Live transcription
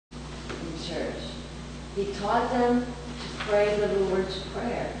He taught them to pray the Lord's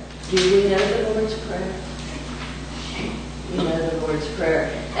Prayer. Do we know the Lord's Prayer? We know the Lord's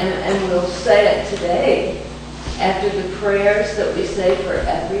Prayer. And we'll say it today. After the prayers that we say for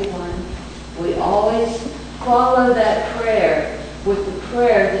everyone, we always follow that prayer with the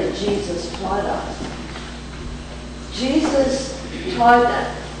prayer that Jesus taught us. Jesus taught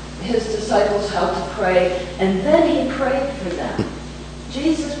his disciples how to pray, and then he prayed for them.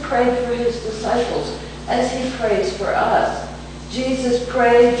 Jesus prayed for his disciples as he prays for us. Jesus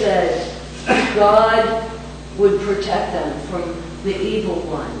prayed that God would protect them from the evil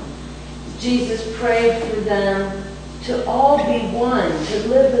one. Jesus prayed for them to all be one, to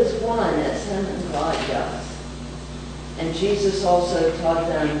live as one, as him and God does. And Jesus also taught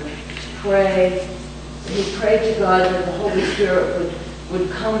them to pray. He prayed to God that the Holy Spirit would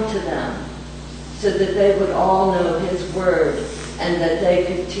come to them so that they would all know his word and that they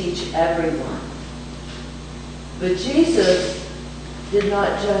could teach everyone. But Jesus did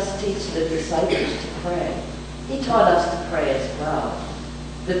not just teach the disciples to pray. He taught us to pray as well.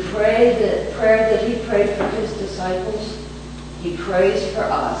 The prayer that he prayed for his disciples, he prays for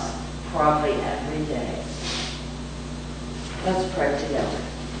us probably every day. Let's pray together.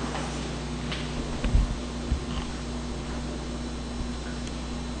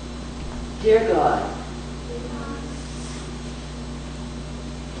 Dear God,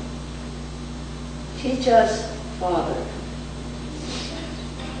 teach us, Father,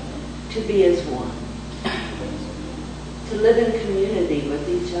 to be as one, to live in community with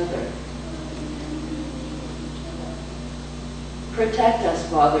each other. Protect us,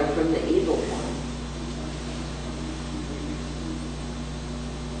 Father, from the evil one,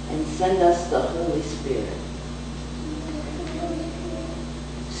 and send us the Holy Spirit,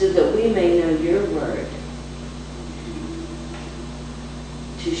 so that we may know your word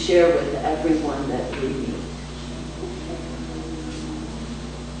to share with everyone that we meet.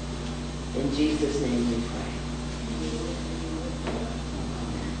 In Jesus' name we pray.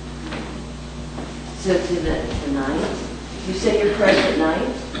 So tonight, you say your prayers at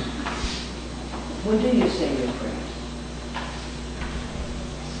night? When do you say your prayers?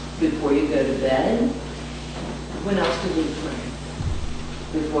 Before you go to bed? When else do we pray?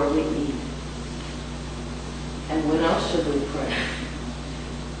 Before we eat. And when else should we pray?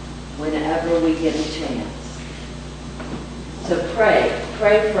 Whenever we get a chance. So pray.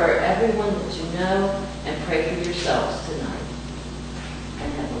 Pray for everyone that you know, and pray for yourselves tonight.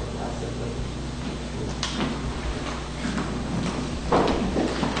 And have a blessed week.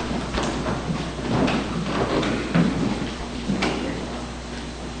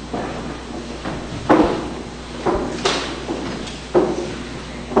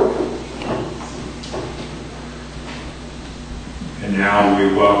 Now we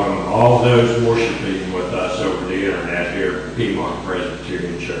welcome all those worshiping with us over the internet here at Piedmont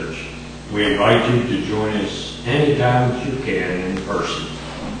Presbyterian Church. We invite you to join us anytime that you can in person.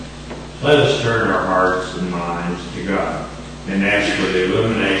 Let us turn our hearts and minds to God and ask for the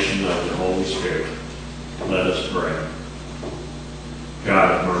illumination of the Holy Spirit. Let us pray.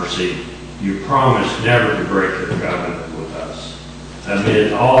 God of mercy, you promised never to break your covenant with us.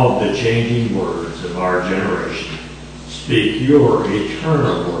 Amid all the changing words of our generation, speak your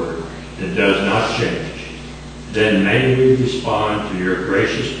eternal word that does not change. Then may we respond to your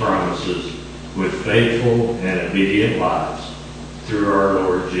gracious promises with faithful and obedient lives. Through our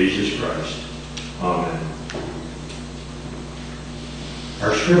Lord Jesus Christ. Amen.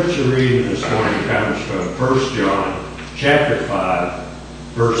 Our scripture reading this morning comes from 1 John chapter 5,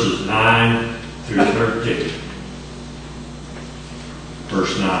 verses 9 through 13.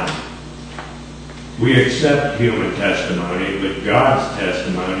 Verse 9. We accept human testimony, but God's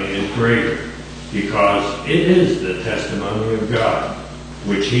testimony is greater, because it is the testimony of God,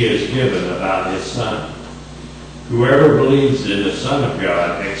 which he has given about his Son. Whoever believes in the Son of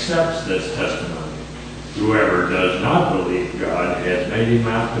God accepts this testimony. Whoever does not believe God has made him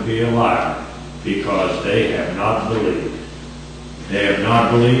out to be a liar, because they have not believed. They have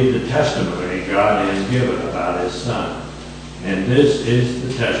not believed the testimony God has given about his Son. And this is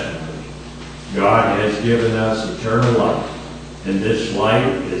the testimony. God has given us eternal life, and this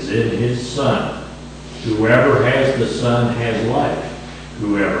life is in his Son. Whoever has the Son has life.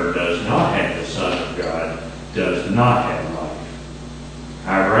 Whoever does not have the Son of God does not have life.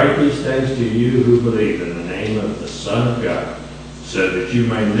 I write these things to you who believe in the name of the Son of God, so that you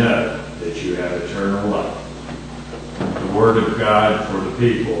may know that you have eternal life. The word of God for the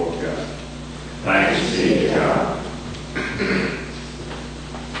people of God. Thanks be to God.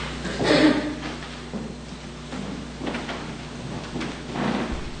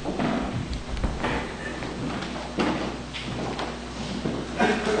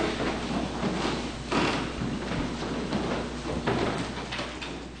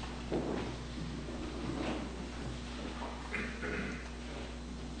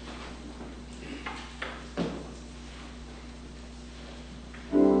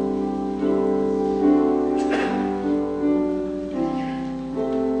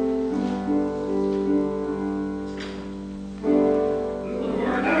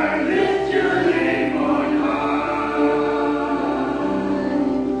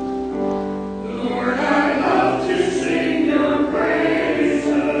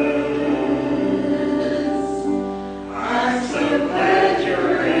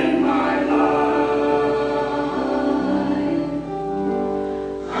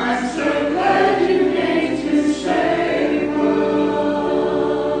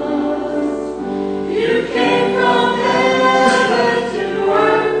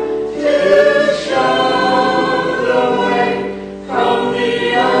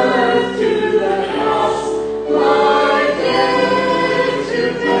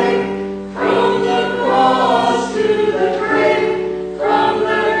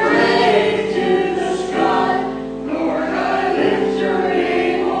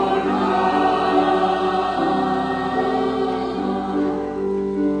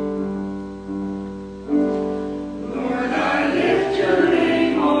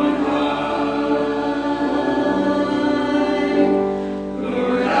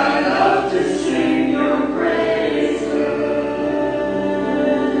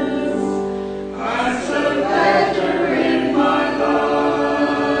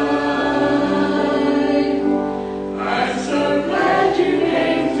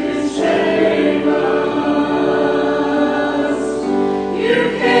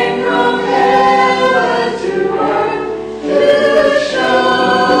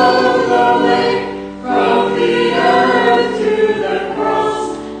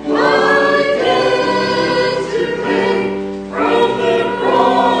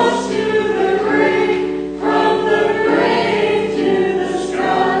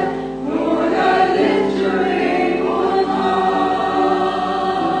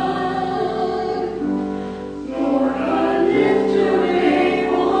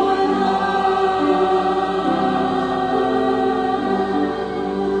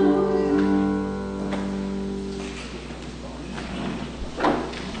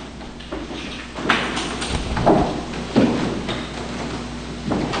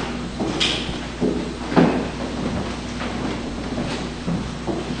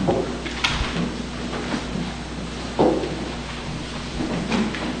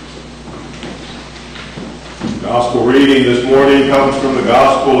 Gospel reading this morning comes from the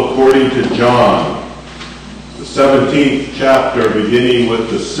Gospel according to John, the 17th chapter, beginning with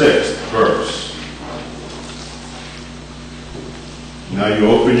the 6th verse. Now you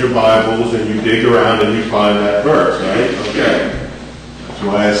open your Bibles and you dig around and you find that verse, right? Okay. That's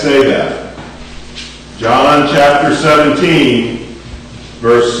why I say that. John chapter 17,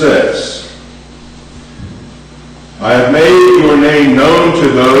 verse 6. I have made your name known to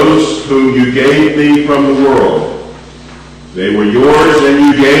those whom you gave me from the world. They were yours, and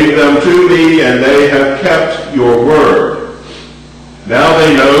you gave them to me, and they have kept your word. Now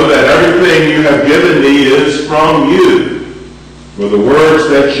they know that everything you have given me is from you. For the words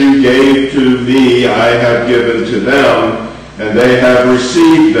that you gave to me I have given to them, and they have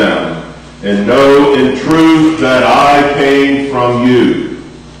received them, and know in truth that I came from you.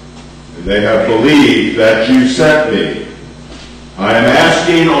 They have believed that you sent me. I am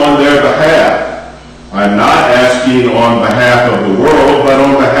asking on their behalf. I am not asking on behalf of the world, but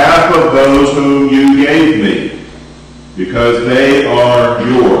on behalf of those whom you gave me, because they are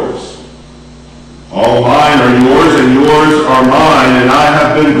yours. All mine are yours, and yours are mine, and I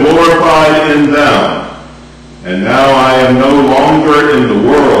have been glorified in them. And now I am no longer in the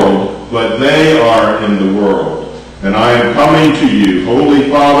world, but they are in the world. And I am coming to you. Holy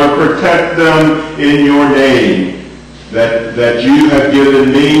Father, protect them in your name that you have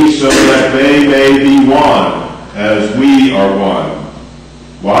given me, so that they may be one, as we are one.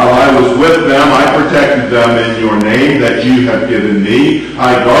 While I was with them, I protected them in your name that you have given me.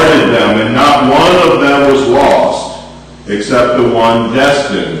 I guarded them, and not one of them was lost, except the one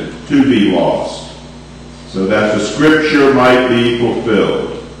destined to be lost, so that the scripture might be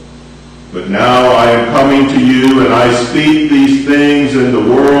fulfilled. But now I am coming to you, and I speak these things in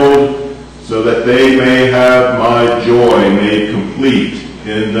the world, so that they may have my joy made complete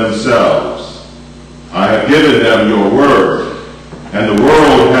in themselves. I have given them your word, and the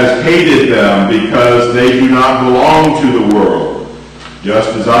world has hated them because they do not belong to the world,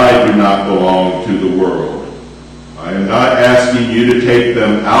 just as I do not belong to the world. I am not asking you to take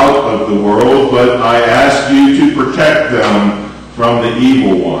them out of the world, but I ask you to protect them from the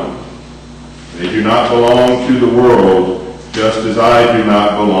evil one. They do not belong to the world, just as I do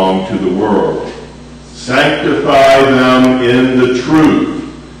not belong to the world. Sanctify them in the truth.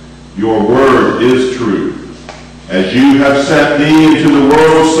 Your word is truth. As you have sent me into the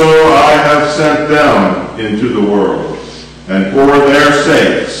world, so I have sent them into the world. And for their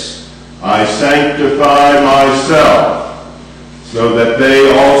sakes I sanctify myself, so that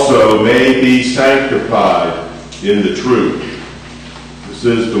they also may be sanctified in the truth. This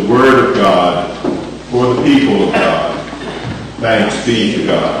is the word of God for the people of God. Thanks be to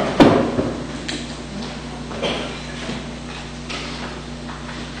God.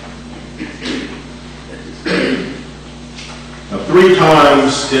 Now, 3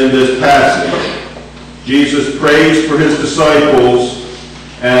 times in this passage, Jesus prays for his disciples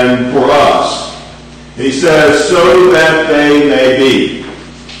and for us. He says, so that they may be.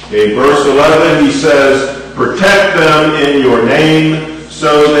 In verse 11, he says, protect them in your name,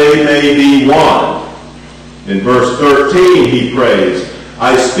 so they may be one. In verse 13, he prays,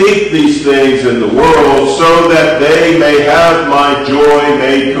 I speak these things in the world so that they may have my joy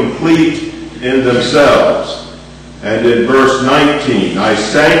made complete in themselves. And in verse 19, I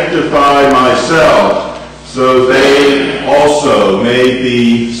sanctify myself so they also may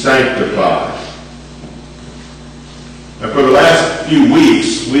be sanctified. And for the last few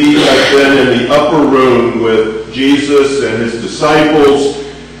weeks, we have been in the upper room with Jesus and his disciples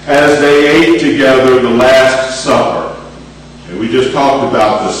as they ate together the Last Supper. And we just talked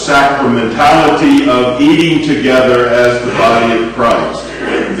about the sacramentality of eating together as the body of Christ.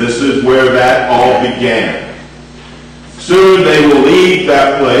 This is where that all began. Soon they will leave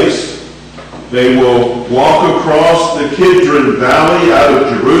that place. They will walk across the Kidron Valley out of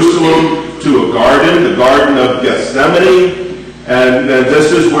Jerusalem to a garden, the Garden of Gethsemane, and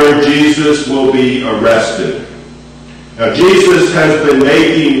this is where Jesus will be arrested. Now, Jesus has been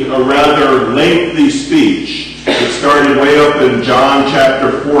making a rather lengthy speech. It started way up in John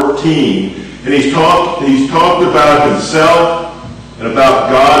chapter 14, and he's talked about himself and about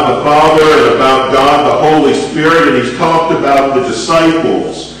God the Father and about God the Holy Spirit, and he's talked about the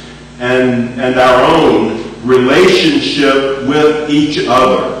disciples and our own relationship with each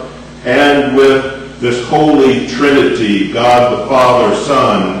other and with this Holy Trinity, God the Father,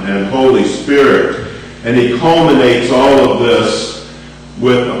 Son, and Holy Spirit. And he culminates all of this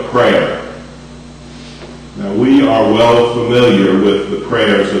with a prayer. Now, we are well familiar with the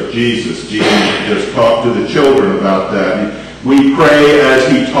prayers of Jesus. Jesus just talked to the children about that. We pray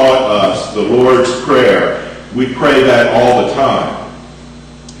as he taught us, the Lord's Prayer. we pray that all the time.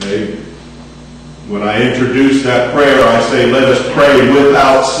 Okay? When I introduce that prayer, I say, let us pray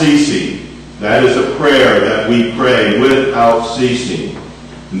without ceasing. That is a prayer that we pray without ceasing.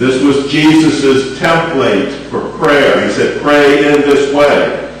 And this was Jesus' template for prayer. He said, pray in this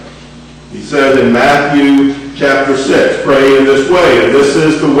way. He said in Matthew chapter 6, pray in this way. And this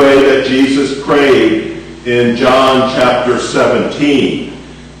is the way that Jesus prayed in John chapter 17.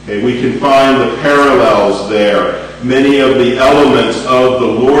 Okay, we can find the parallels there. Many of the elements of the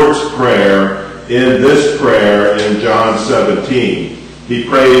Lord's Prayer in this prayer in John 17.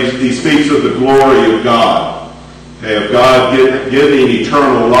 He speaks of the glory of God, okay, of God giving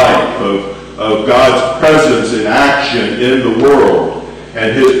eternal life, of God's presence in action in the world,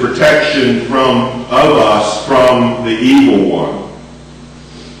 and his protection of us from the evil one.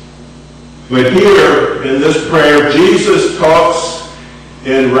 But here in this prayer, Jesus talks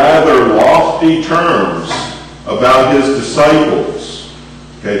in rather lofty terms about his disciples.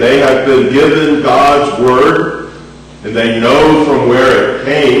 Okay, they have been given God's word, and they know from where it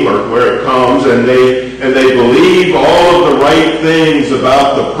came or where it comes, and they believe all of the right things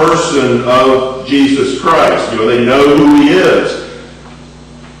about the person of Jesus Christ. They know who he is.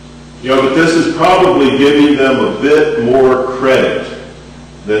 But this is probably giving them a bit more credit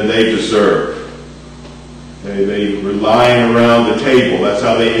than they deserve. They were lying around the table. That's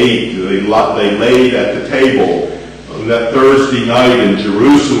how they ate. They laid at the table on that Thursday night in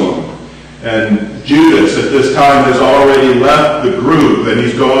Jerusalem. And Judas at this time has already left the group, and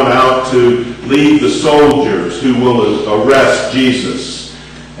he's gone out to lead the soldiers who will arrest Jesus.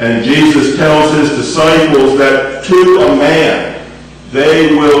 And Jesus tells his disciples that to a man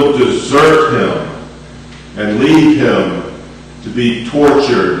they will desert him and leave him to be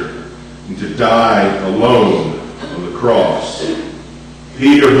tortured and to die alone on the cross.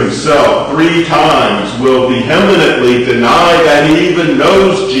 Peter himself 3 times will vehemently deny that he even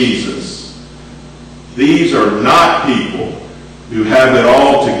knows Jesus. These are not people who have it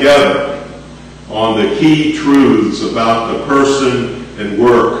all together on the key truths about the person and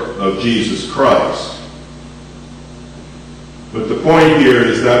work of Jesus Christ. But the point here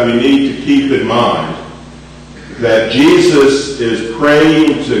is that we need to keep in mind that Jesus is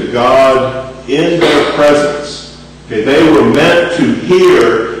praying to God in their presence. Okay, they were meant to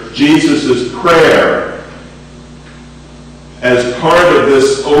hear Jesus' prayer as part of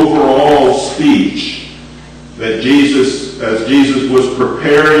this overall speech that as Jesus was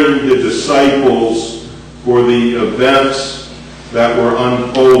preparing the disciples for the events that were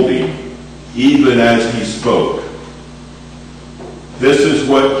unfolding, even as he spoke. This is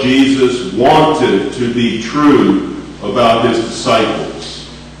what Jesus wanted to be true about his disciples.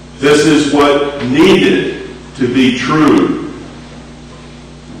 This is what needed to be true.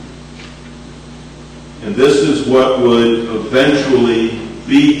 And this is what would eventually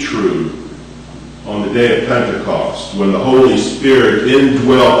be true on the day of Pentecost, when the Holy Spirit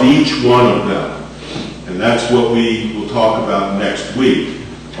indwelt each one of them. And that's what we will talk about next week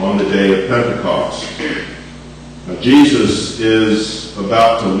on the day of Pentecost. Now, Jesus is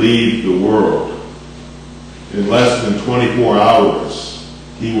about to leave the world. In less than 24 hours,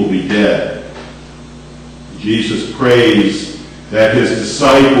 he will be dead. Jesus prays that his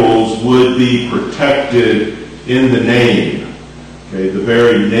disciples would be protected in the name. Okay, the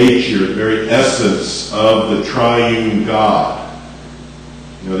very nature, the very essence of the triune God.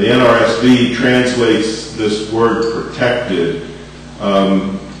 The NRSV translates this word protected,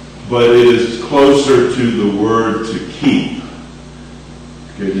 but it is closer to the word to keep.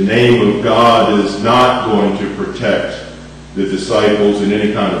 Okay, the name of God is not going to protect the disciples in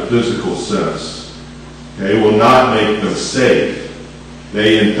any kind of physical sense. Okay, it will not make them safe.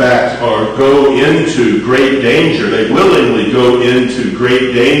 They, in fact, go into great danger. They willingly go into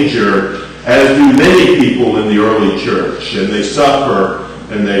great danger, as do many people in the early church. And they suffer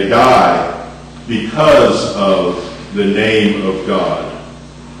and they die because of the name of God.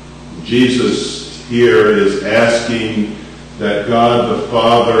 Jesus here is asking that God the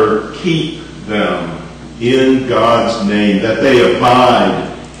Father keep them in God's name, that they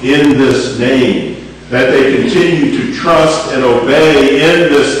abide in this name, that they continue to trust and obey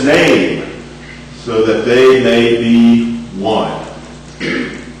in this name, so that they may be one.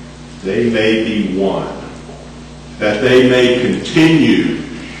 They may be one. That they may continue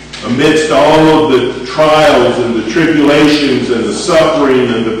amidst all of the trials and the tribulations and the suffering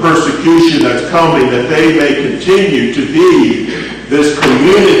and the persecution that's coming, that they may continue to be this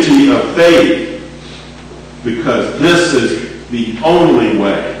community of faith, because this is the only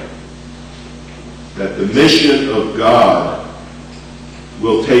way that the mission of God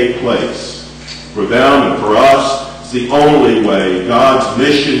will take place For them and for us, it's the only way God's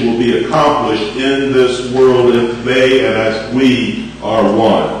mission will be accomplished in this world if they and as we are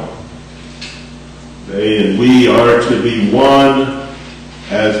one. They and we are to be one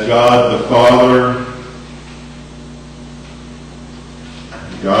as God the Father,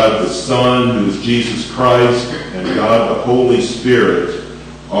 God the Son, who is Jesus Christ, and God the Holy Spirit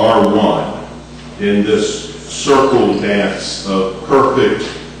are one in this circle dance of perfect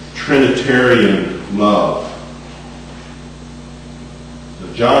Trinitarian love.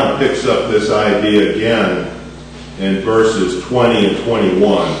 So John picks up this idea again in verses 20 and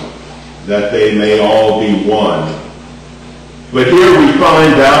 21, that they may all be one. But here we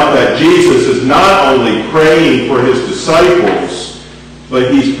find out that Jesus is not only praying for his disciples,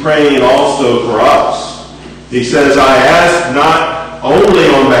 but he's praying also for us. He says, I ask not only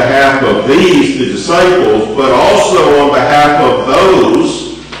on behalf of these, the disciples, but also on behalf of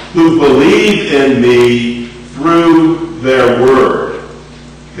those who believe in me through their word.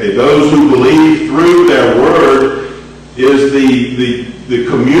 Okay, those who believe through their word is the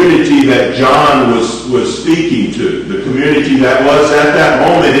community that John was speaking to, the community that was at that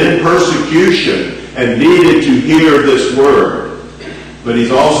moment in persecution and needed to hear this word. But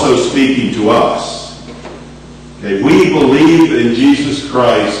he's also speaking to us. Okay, we believe in Jesus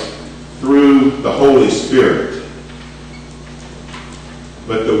Christ through the Holy Spirit.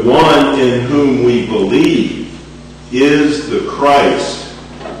 But the one in whom we believe is the Christ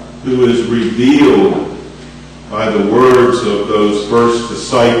who is revealed by the words of those first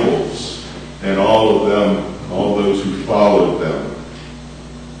disciples and all of them, all those who followed them.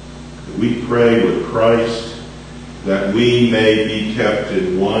 We pray with Christ that we may be kept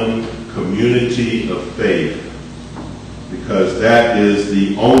in one community of faith, because that is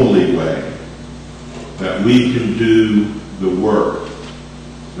the only way that we can do the work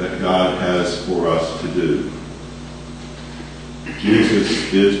that God has for us to do.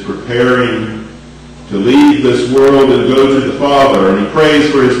 Jesus is preparing to leave this world and go to the Father, and he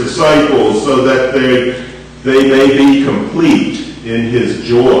prays for his disciples so that they may be complete in his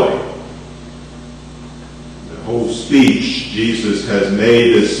joy. The whole speech Jesus has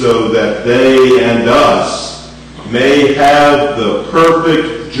made is so that they and us may have the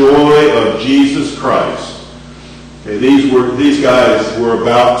perfect joy of Jesus Christ. Okay, these guys were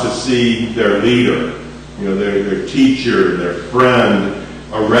about to see their leader, their teacher, their friend,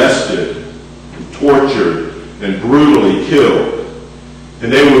 arrested, tortured, and brutally killed.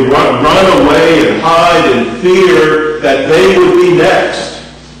 And they would run away and hide in fear that they would be next.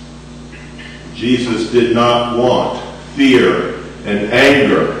 Jesus did not want fear and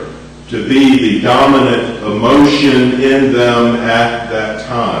anger to be the dominant emotion in them at that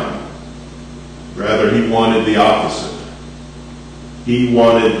time. Rather, he wanted the opposite. He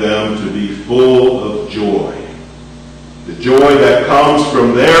wanted them to be full of joy. The joy that comes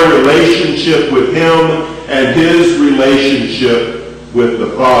from their relationship with him and his relationship with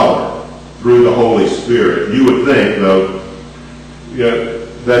the Father through the Holy Spirit. You would think, though,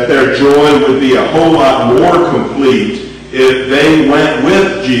 that their joy would be a whole lot more complete if they went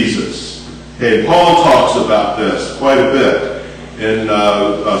with Jesus. Okay, Paul talks about this quite a bit in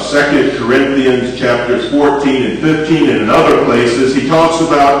 2 Corinthians chapters 14 and 15 and in other places. He talks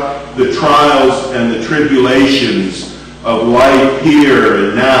about the trials and the tribulations of life here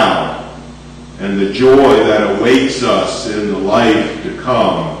and now, and the joy that awaits us in the life to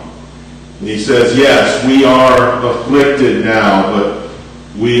come. And he says, yes, we are afflicted now, but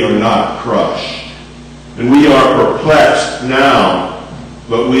we are not crushed. And we are perplexed now,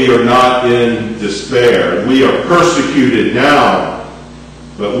 but we are not in despair. We are persecuted now,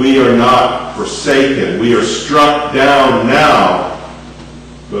 but we are not forsaken. We are struck down now,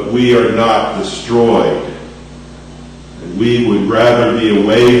 but we are not destroyed. We would rather be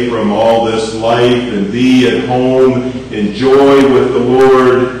away from all this life and be at home, enjoy with the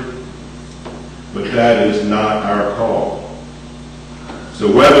Lord, but that is not our call.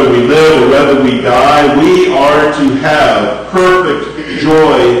 So whether we live or whether we die, we are to have perfect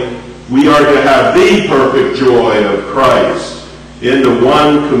joy. We are to have the perfect joy of Christ in the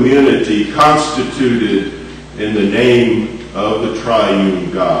one community constituted in the name of the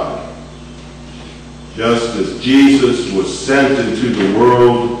triune God. Just as Jesus was sent into the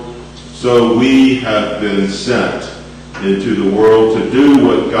world, so we have been sent into the world to do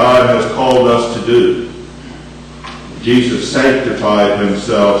what God has called us to do. Jesus sanctified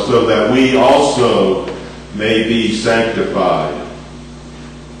himself so that we also may be sanctified.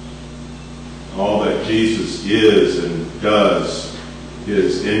 All that Jesus is and does,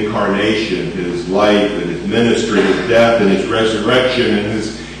 his incarnation, his life and his ministry, his death and his resurrection and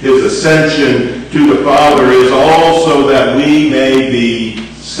his ascension, to the Father is also that we may be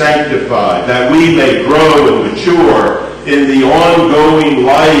sanctified, that we may grow and mature in the ongoing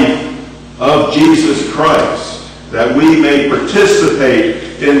life of Jesus Christ, that we may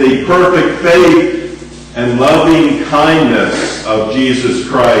participate in the perfect faith and loving kindness of Jesus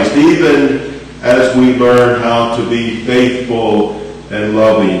Christ, even as we learn how to be faithful and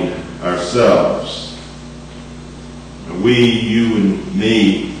loving ourselves. And we, you and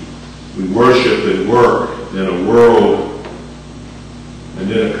me, we worship and work in a world and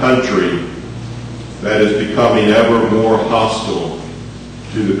in a country that is becoming ever more hostile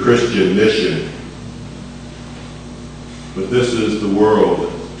to the Christian mission. But this is the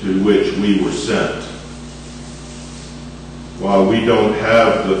world to which we were sent. While we don't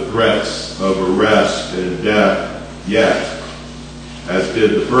have the threats of arrest and death yet, as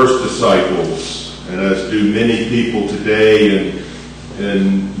did the first disciples, and as do many people today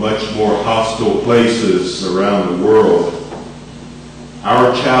in much more hostile places around the world,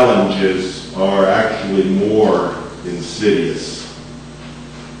 our challenges are actually more insidious.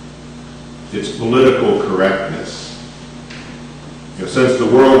 It's political correctness. Since the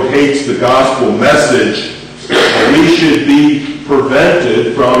world hates the gospel message, we should be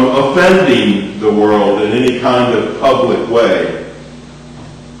prevented from offending the world in any kind of public way.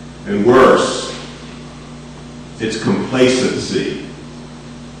 And worse, it's complacency.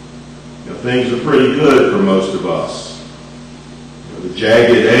 Things are pretty good for most of us. The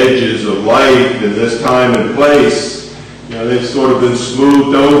jagged edges of life in this time and place, they've sort of been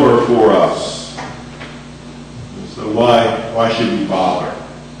smoothed over for us. So why should we bother?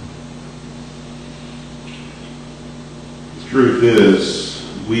 The truth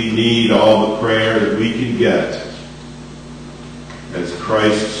is, we need all the prayer that we can get as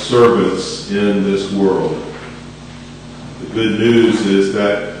Christ's servants in this world. The good news is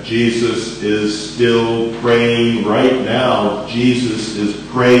that Jesus is still praying right now. Jesus is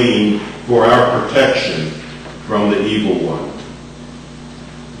praying for our protection from the evil one.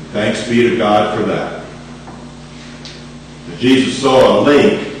 Thanks be to God for that. Jesus saw a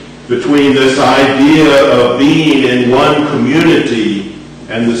link between this idea of being in one community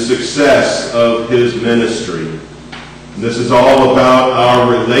and the success of his ministry. And this is all about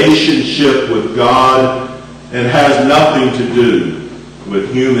our relationship with God and has nothing to do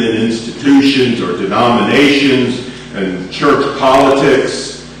with human institutions or denominations and church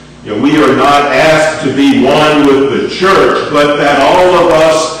politics. We are not asked to be one with the church, but that all of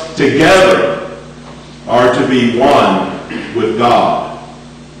us together are to be one with God.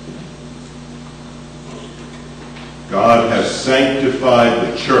 God has sanctified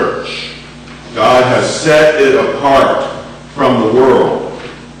the church. God has set it apart from the world.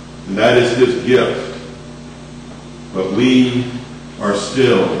 And that is his gift. But we are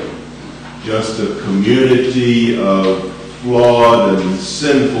still just a community of flawed and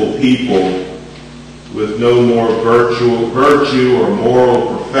sinful people with no more virtue or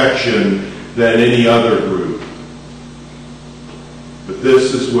moral perfection than any other group. But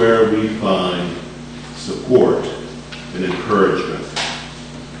this is where we find support and encouragement.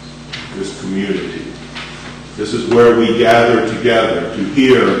 This community. This is where we gather together to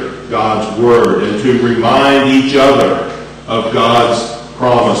hear God's word and to remind each other of God's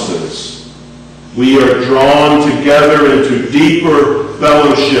promises. We are drawn together into deeper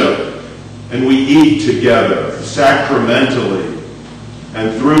fellowship, and we eat together sacramentally.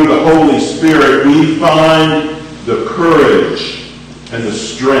 And through the Holy Spirit, we find the courage and the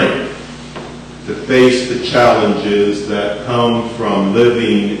strength to face the challenges that come from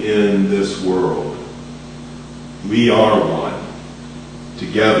living in this world. We are one,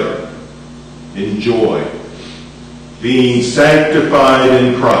 together, in joy, being sanctified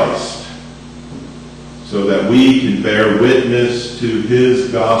in Christ, so that we can bear witness to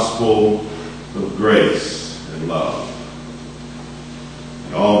his gospel of grace and love.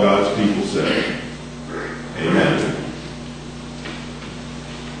 And all God's people say, amen.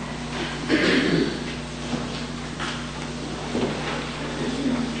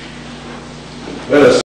 Let us